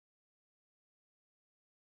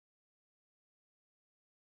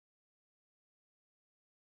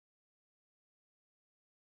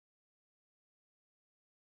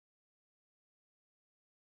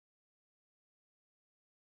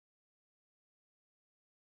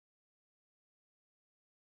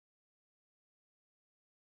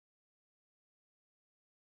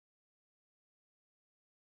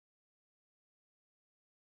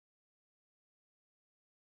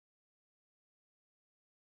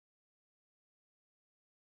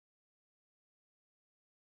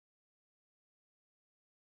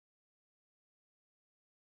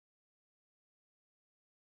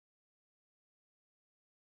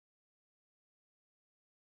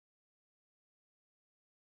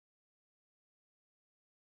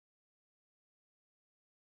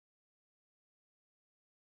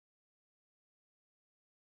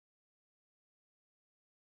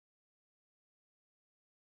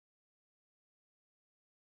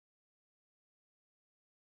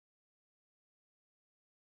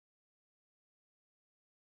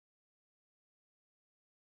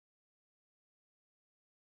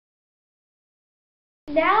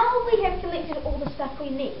Now we have collected all the stuff we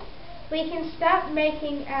need. We can start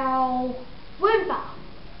making our worm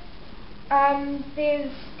farm.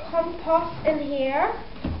 There's compost in here,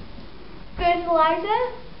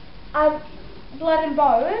 fertilizer, blood and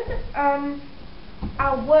bone,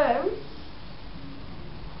 our worms,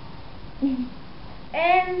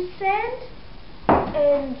 and sand,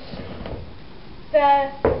 and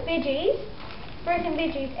the veggies, frozen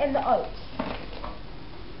veggies, and the oats.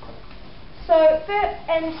 So,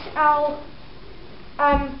 and our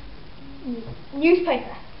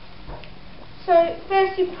newspaper. So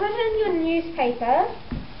first you put in your newspaper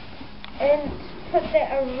and put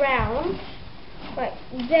that around like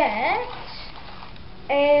that,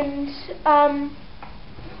 and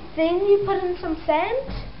then you put in some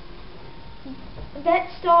sand. That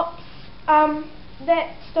stops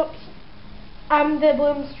the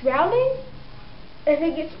worms drowning if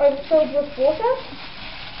it gets overfilled with water.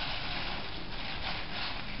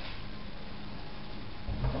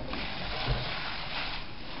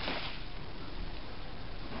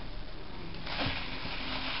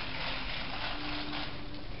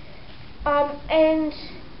 And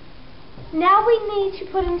now we need to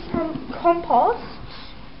put in some compost.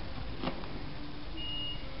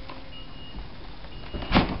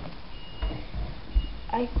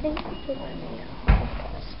 I think we put in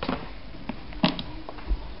compost.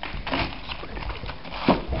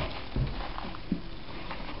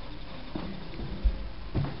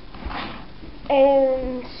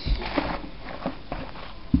 And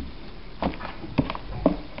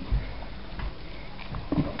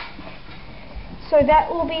so that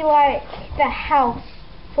will be like the house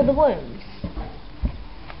for the worms.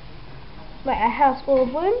 Like a house full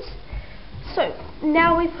of worms. So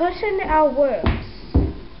now we put in our worms.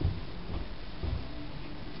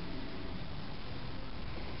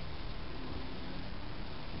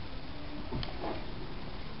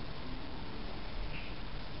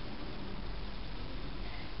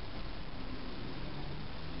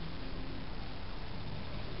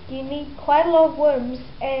 You need quite a lot of worms,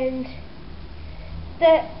 and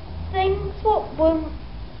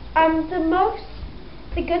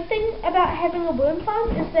the good thing about having a worm farm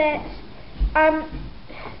is that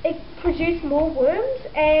it produces more worms,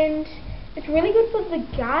 and it's really good for the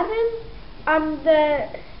garden.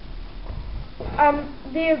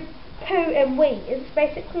 Their poo and wee is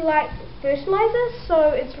basically like fertilizer, so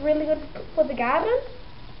it's really good for the garden.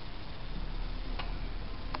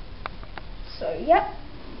 So yep.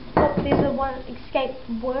 Oh, there's a one escaped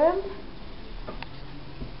worm.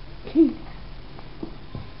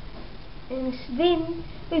 And then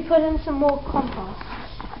we put in some more compost.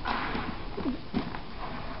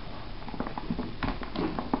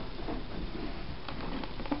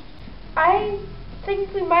 I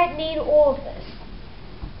think we might need all of this.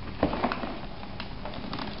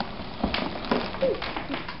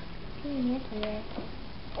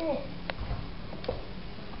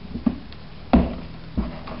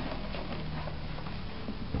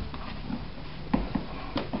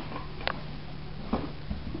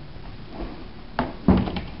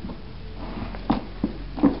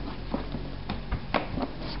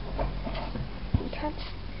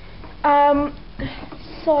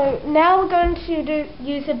 So now we're going to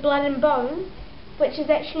use a blood and bone, which is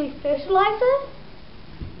actually fertilizer.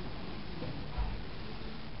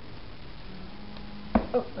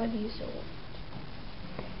 Oh, I've used it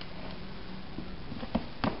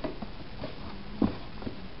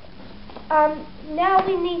all. Now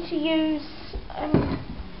we need to use.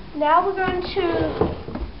 Now we're going to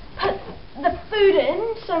put the food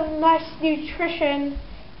in, some nice nutrition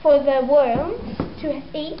for the worms to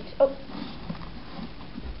eat. Oh.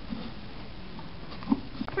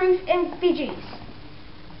 Fruit and veggies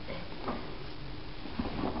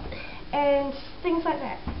and things like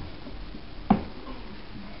that.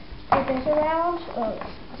 Move this around. Oh,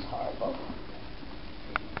 it's horrible.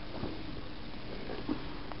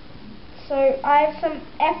 So I have some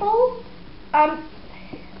apple.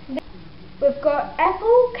 We've got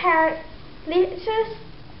apple, carrot, lettuce,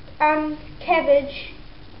 cabbage,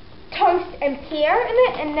 toast, and pear in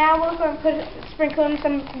it. And now we're going to sprinkle in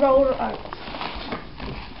some rolled oats.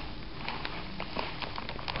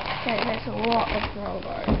 Okay, that's a lot of rolled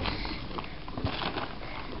oats.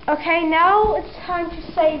 Okay, now it's time to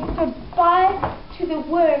say goodbye to the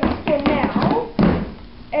worms for now.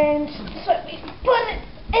 And so we put it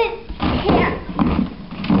in here.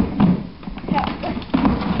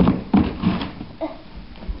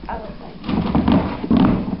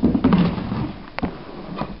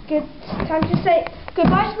 Good time to say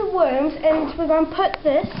goodbye to the worms, and we're going to put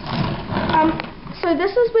this. So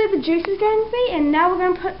this is where the juice is going to be, and now we're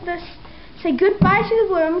going to put this say goodbye to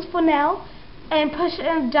the worms for now and push it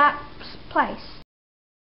in a dark place.